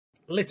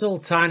Little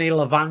tiny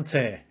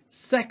Levante,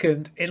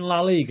 second in La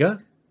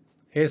Liga.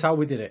 Here's how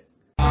we did it.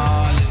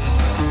 Now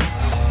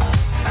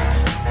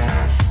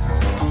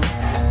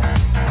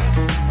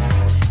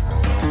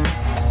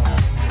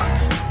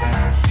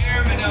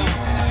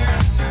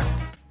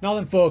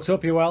then folks,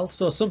 hope you're well.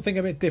 So something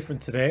a bit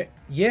different today.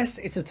 Yes,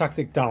 it's a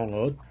tactic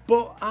download,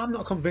 but I'm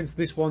not convinced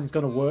this one's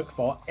going to work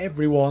for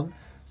everyone.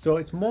 So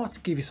it's more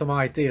to give you some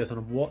ideas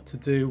on what to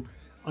do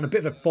on a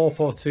bit of a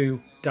 4-4-2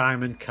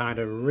 diamond kind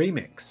of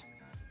remix.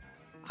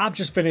 I've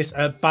just finished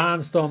a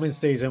barnstorming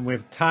season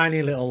with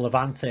tiny little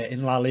Levante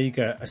in La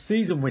Liga, a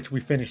season which we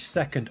finished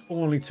second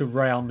only to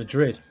Real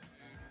Madrid.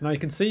 Now you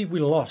can see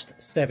we lost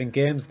 7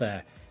 games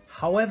there.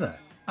 However,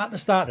 at the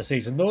start of the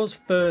season, those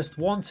first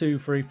 1, 2,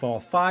 3,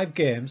 4, 5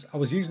 games, I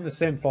was using the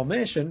same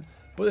formation,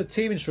 but the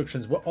team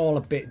instructions were all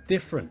a bit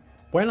different.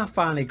 When I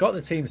finally got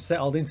the team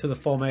settled into the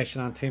formation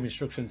and team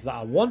instructions that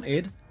I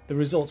wanted, the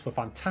results were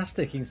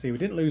fantastic. You can see we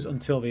didn't lose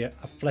until the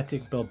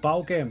Athletic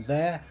Bilbao game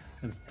there,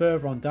 and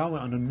further on down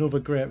went on another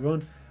great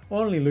run,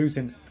 only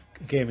losing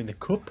a game in the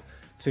Cup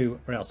to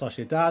Real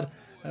Sociedad,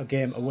 a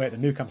game away to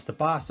Nou Camp to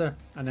Barca,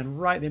 and then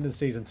right at the end of the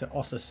season to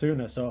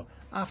Osasuna. So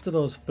after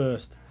those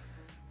first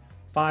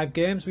 5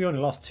 games, we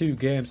only lost 2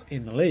 games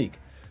in the league.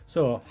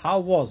 So how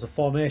was the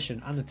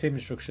formation and the team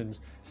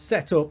instructions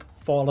set up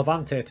for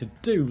Levante to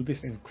do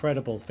this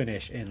incredible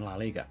finish in La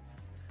Liga?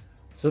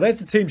 So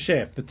there's the team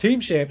shape. The team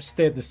shape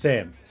stayed the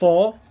same,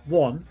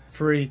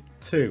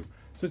 4-1-3-2.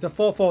 So it's a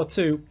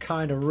 4-4-2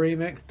 kind of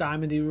remix,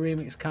 diamondy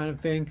remix kind of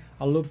thing.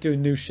 I love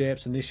doing new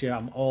shapes, and this year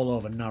I'm all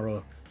over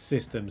narrow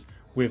systems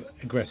with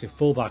aggressive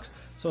fullbacks.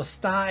 So I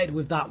started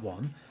with that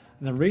one,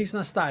 and the reason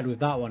I started with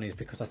that one is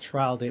because I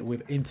trialled it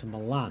with Inter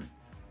Milan.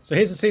 So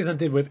here's the season I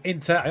did with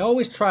Inter. I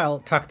always trial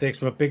tactics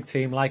with a big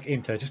team like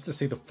Inter just to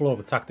see the flow of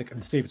the tactic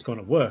and see if it's going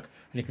to work.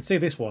 And you can see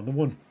this one, they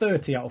won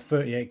 30 out of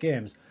 38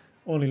 games,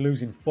 only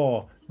losing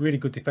 4, really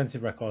good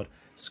defensive record,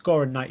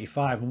 scoring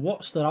 95. And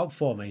what stood out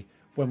for me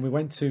when we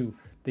went to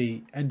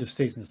the end of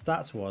season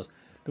stats was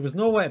there was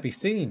nowhere to be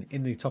seen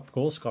in the top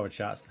goal scorer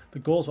charts. The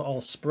goals were all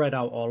spread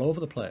out all over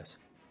the place.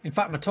 In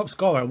fact, my top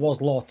scorer was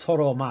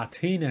Lautaro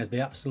Martinez, the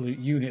absolute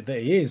unit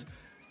that he is.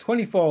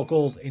 24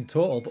 goals in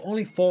total, but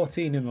only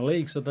 14 in the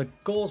league, so the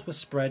goals were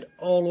spread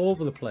all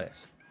over the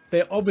place.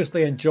 They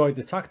obviously enjoyed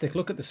the tactic.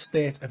 Look at the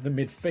state of the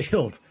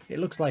midfield. It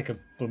looks like a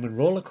blooming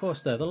roller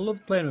coaster. They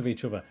love playing with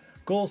each other.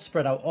 Goals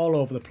spread out all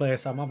over the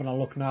place. I'm having a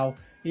look now.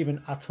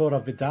 Even Arturo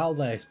Vidal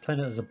there is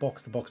playing as a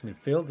box-to-box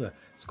midfielder.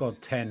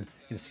 Scored 10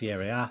 in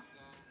Serie A.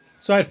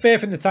 So I had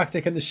faith in the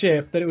tactic and the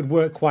shape that it would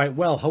work quite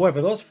well.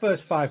 However, those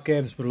first 5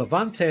 games with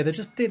Levante, they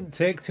just didn't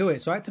take to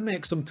it. So I had to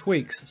make some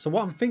tweaks. So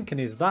what I'm thinking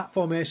is that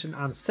formation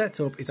and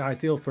setup is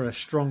ideal for a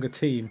stronger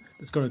team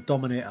that's going to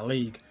dominate a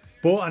league.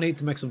 But I need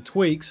to make some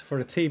tweaks for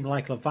a team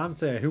like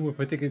Levante, who were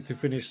predicted to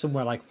finish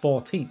somewhere like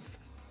 14th.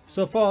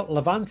 So for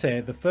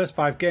Levante, the first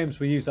 5 games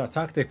we used our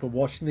tactic, but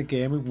watching the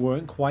game we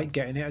weren't quite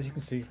getting it. As you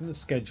can see from the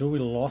schedule, we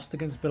lost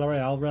against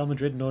Villarreal, Real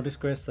Madrid, no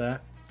disgrace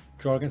there.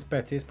 Draw against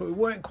Betis, but we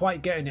weren't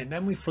quite getting it. And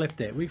then we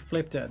flipped it. We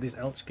flipped it at this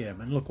Elche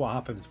game, and look what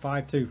happens.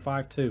 5-2,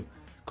 5-2.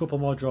 Couple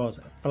more draws.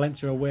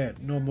 Valencia away,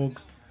 no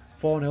mugs.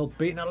 4-0,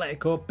 beating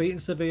Atletico, beating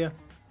Sevilla.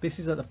 This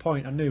is at the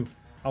point I knew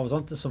I was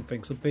onto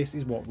something, so this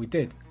is what we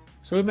did.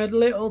 So we made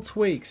little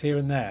tweaks here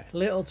and there,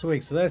 little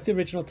tweaks. So there's the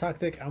original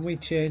tactic, and we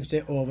changed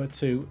it over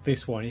to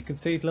this one. You can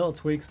see little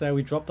tweaks there.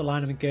 We dropped the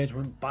line of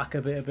engagement back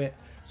a bit,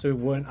 so we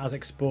weren't as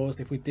exposed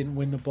if we didn't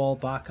win the ball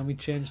back, and we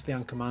changed the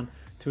anchor man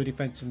to a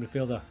defensive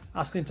midfielder,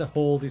 asking him to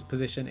hold his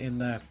position in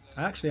there.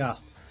 I actually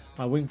asked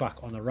my wing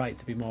back on the right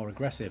to be more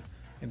aggressive.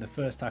 In the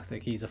first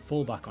tactic, he's a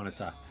full back on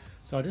attack.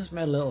 So I just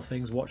made little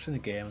things watching the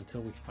game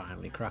until we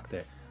finally cracked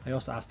it. I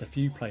also asked a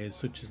few players,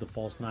 such as the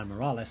false 9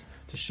 Morales,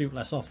 to shoot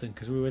less often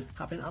because we were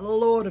having a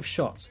load of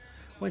shots.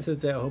 Went to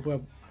the data hub,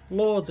 where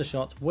loads of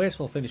shots,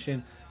 wasteful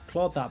finishing,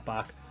 clawed that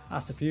back.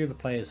 Asked a few of the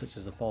players, such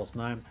as the false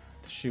 9,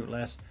 to shoot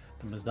less.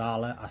 The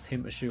Mazzala, asked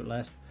him to shoot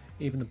less.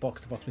 Even the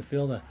box-to-box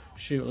midfielder,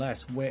 shoot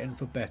less, waiting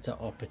for better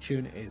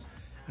opportunities.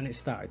 And it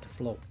started to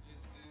flow.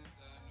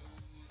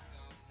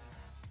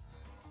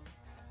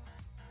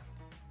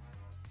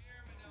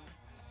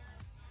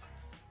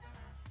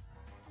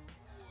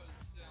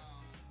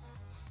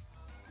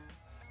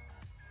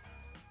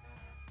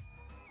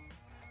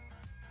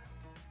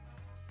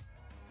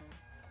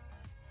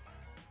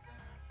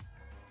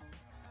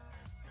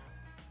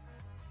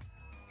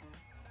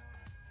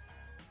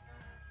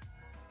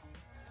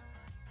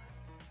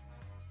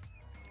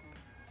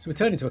 So we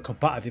turned into a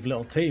competitive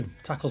little team.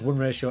 Tackles won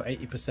ratio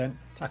 80%.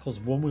 Tackles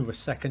won, we were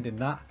second in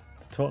that.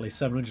 Totally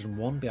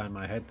 701 behind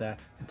my head there.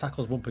 And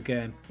tackles won per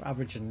game,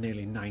 averaging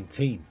nearly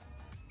 19.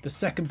 The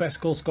second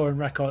best goal scoring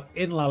record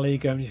in La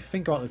Liga. And if you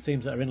think about the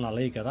teams that are in La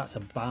Liga, that's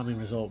a balming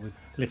result with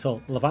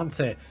little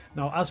Levante.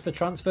 Now, as for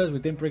transfers, we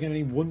didn't bring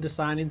any wonder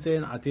signings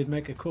in. I did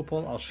make a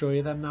couple. I'll show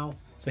you them now.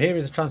 So here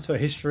is a transfer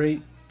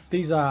history.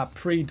 These are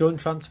pre-done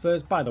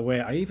transfers. By the way,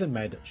 I even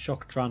made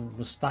Shokran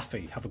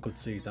Mustafi have a good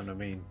season. I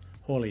mean,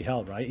 holy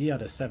hell, right? He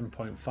had a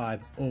 7.5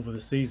 over the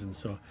season,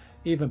 so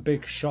even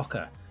Big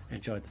Shocker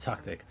enjoyed the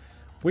tactic.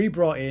 We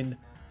brought in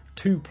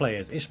two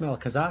players. Ismael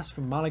Casas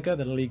from Malaga,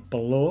 the league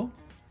below.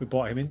 We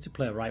bought him in to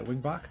play right wing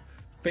back.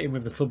 Fitting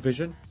with the club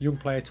vision. Young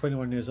player,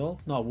 21 years old.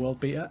 Not a world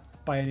beater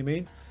by any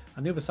means.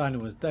 And the other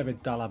signing was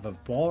David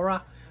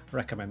Dallavabora. I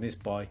recommend this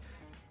boy.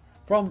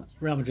 From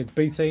Real Madrid's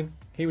B team,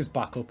 he was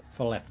backup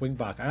for left wing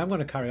back. I am going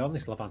to carry on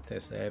this Levante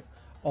save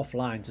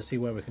offline to see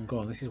where we can go.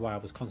 And this is why I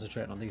was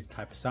concentrating on these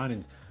type of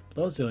signings. But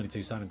those are the only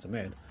two signings I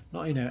made.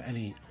 Not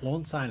any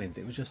loan signings.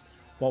 It was just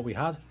what we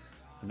had.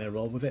 And they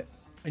rolled with it.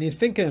 And you'd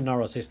think in a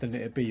narrow system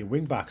it'd be your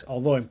wing backs.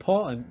 Although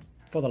important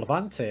for the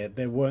Levante,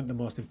 they weren't the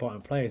most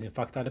important players. In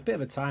fact, I had a bit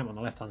of a time on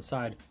the left hand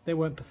side. They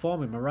weren't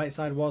performing. My right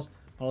side was,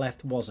 my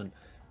left wasn't.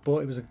 But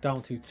it was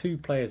down to two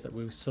players that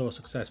were so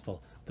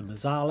successful. The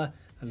Mazzala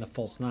and the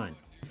false 9.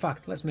 In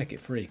fact, let's make it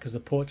 3 because the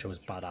poacher was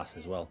badass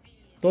as well.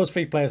 Those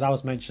 3 players I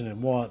was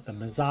mentioning were the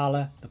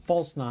Mazzala, the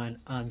false 9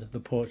 and the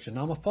poacher.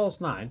 Now my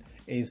false 9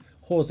 is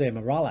Jose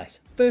Morales.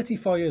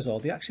 34 years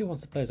old. He actually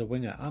wants to play as a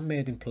winger. I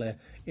made him play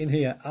in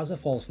here as a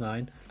false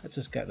 9. Let's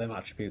just get them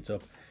attributes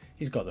up.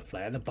 He's got the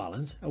flair, the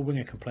balance. A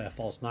winger can play a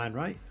false 9,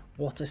 right?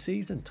 What a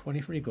season.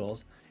 23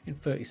 goals in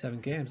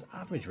 37 games.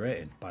 Average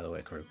rating, by the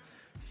way, crew.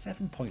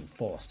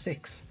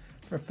 7.46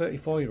 for a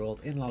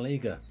 34-year-old in La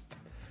Liga.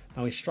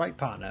 Now his strike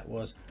partner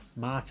was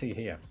Marti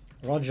here.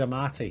 Roger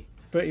Marti.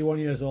 31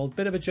 years old,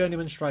 bit of a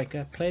journeyman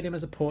striker, played him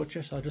as a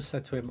poacher, so I just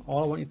said to him,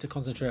 all I want you to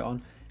concentrate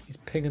on is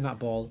pinging that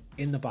ball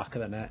in the back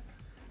of the net.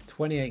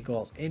 28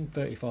 goals in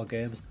 34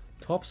 games,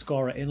 top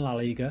scorer in La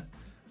Liga,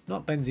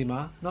 not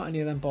Benzema, not any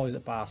of them boys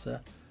at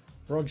Barca.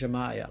 Roger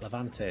Marti at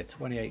Levante,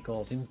 28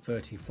 goals in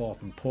 34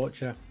 from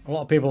poacher. A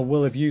lot of people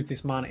will have used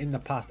this man in the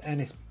past.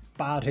 Enis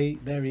Badhi,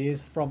 there he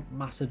is, from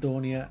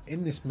Macedonia,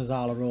 in this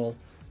Mazzala role.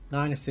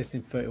 9 assists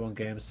in 31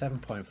 games,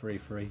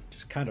 7.33.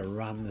 Just kind of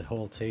ran the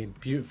whole team.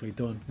 Beautifully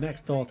done.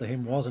 Next door to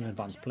him was an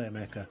advanced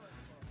playmaker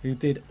who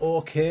did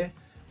okay,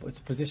 but it's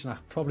a position I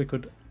probably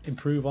could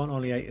improve on.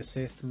 Only 8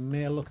 assists.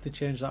 May look to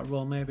change that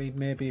role maybe.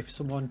 Maybe if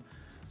some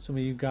of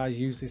you guys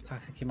use this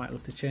tactic, you might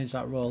look to change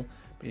that role.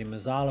 But your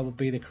Mazzala would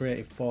be the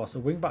creative force. The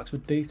wing backs were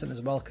decent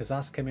as well.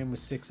 Casas came in with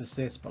 6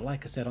 assists, but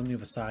like I said, on the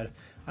other side,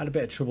 I had a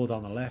bit of trouble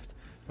down the left.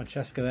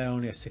 Francesca there,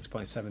 only a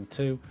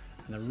 6.72.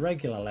 And the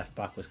regular left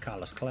back was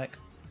Carlos Clec.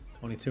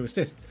 Only 2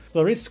 assists. So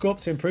there is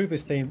scope to improve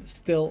this team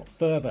still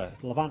further.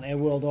 Levante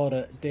World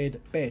Order did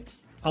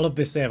bits. I love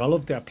this save. I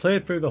loved it. I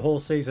played through the whole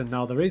season.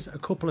 Now there is a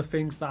couple of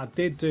things that I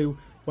did do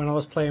when I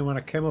was playing, when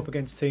I came up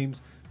against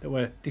teams that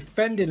were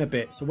defending a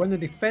bit. So when they're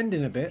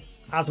defending a bit,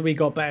 as we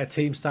got better,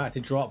 teams started to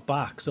drop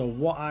back. So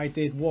what I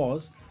did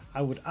was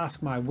I would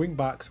ask my wing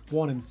backs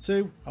 1 and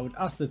 2. I would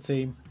ask the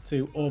team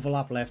to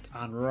overlap left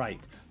and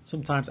right.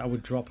 Sometimes I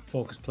would drop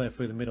focus play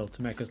through the middle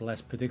to make us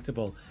less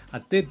predictable. I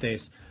did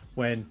this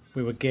when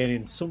we were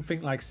gaining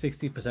something like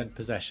 60%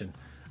 possession.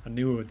 I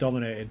knew we were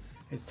dominating.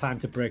 It's time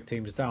to break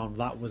teams down.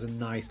 That was a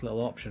nice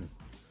little option.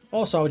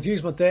 Also, I would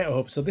use my data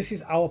hub. So this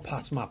is our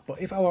pass map, but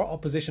if our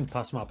opposition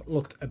pass map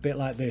looked a bit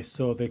like this,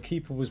 so the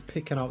keeper was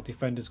picking out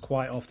defenders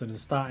quite often and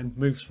starting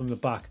moves from the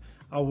back,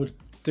 I would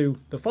do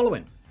the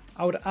following.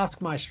 I would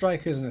ask my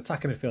strikers and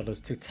attacking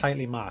midfielders to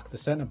tightly mark the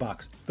centre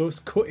backs, thus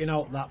cutting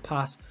out that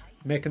pass,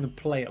 making them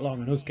play it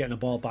long and us getting the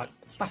ball back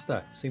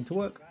faster. Seemed to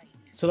work.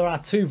 So there are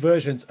 2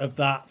 versions of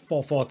that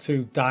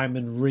 4-4-2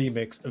 Diamond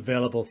remix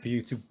available for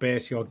you to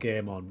base your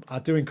game on. I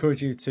do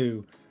encourage you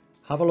to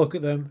have a look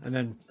at them and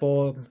then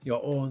form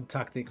your own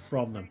tactic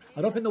from them.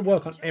 I don't think they'll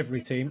work on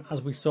every team,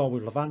 as we saw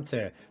with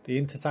Levante. The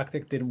Inter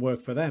tactic didn't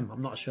work for them.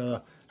 I'm not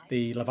sure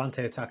the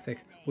Levante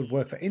tactic would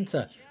work for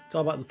Inter. It's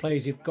all about the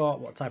players you've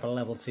got, what type of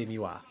level team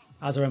you are.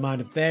 As a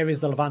reminder, there is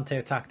the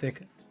Levante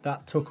tactic.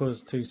 That took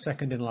us to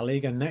 2nd in La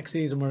Liga. Next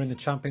season we're in the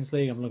Champions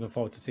League. I'm looking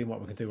forward to seeing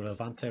what we can do with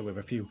Levante with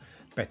a few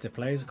better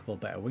players, a couple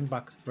better wing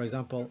backs for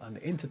example. And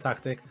the Inter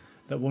tactic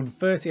that won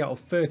 30 out of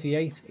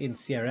 38 in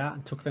Serie A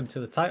and took them to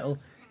the title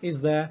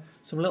is there.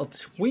 Some little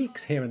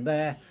tweaks here and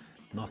there.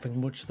 Nothing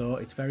much though.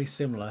 It's very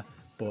similar,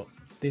 but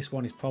this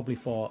one is probably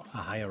for a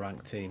higher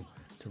ranked team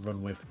to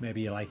run with.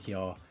 Maybe you like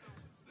your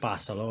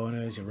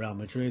Barcelona's, your Real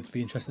Madrid's.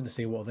 Be interesting to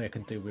see what they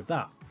can do with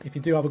that. If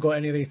you do have a go at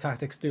any of these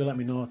tactics, do let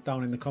me know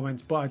down in the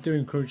comments. But I do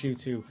encourage you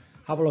to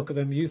have a look at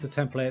them, use the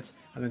templates,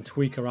 and then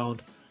tweak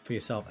around for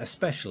yourself.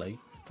 Especially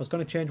if I was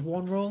going to change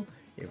one role,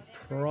 it would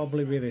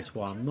probably be this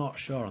one. I'm not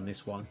sure on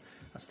this one.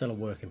 That's still a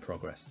work in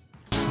progress.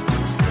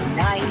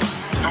 Nice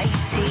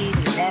icy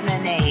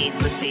lemonade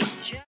would be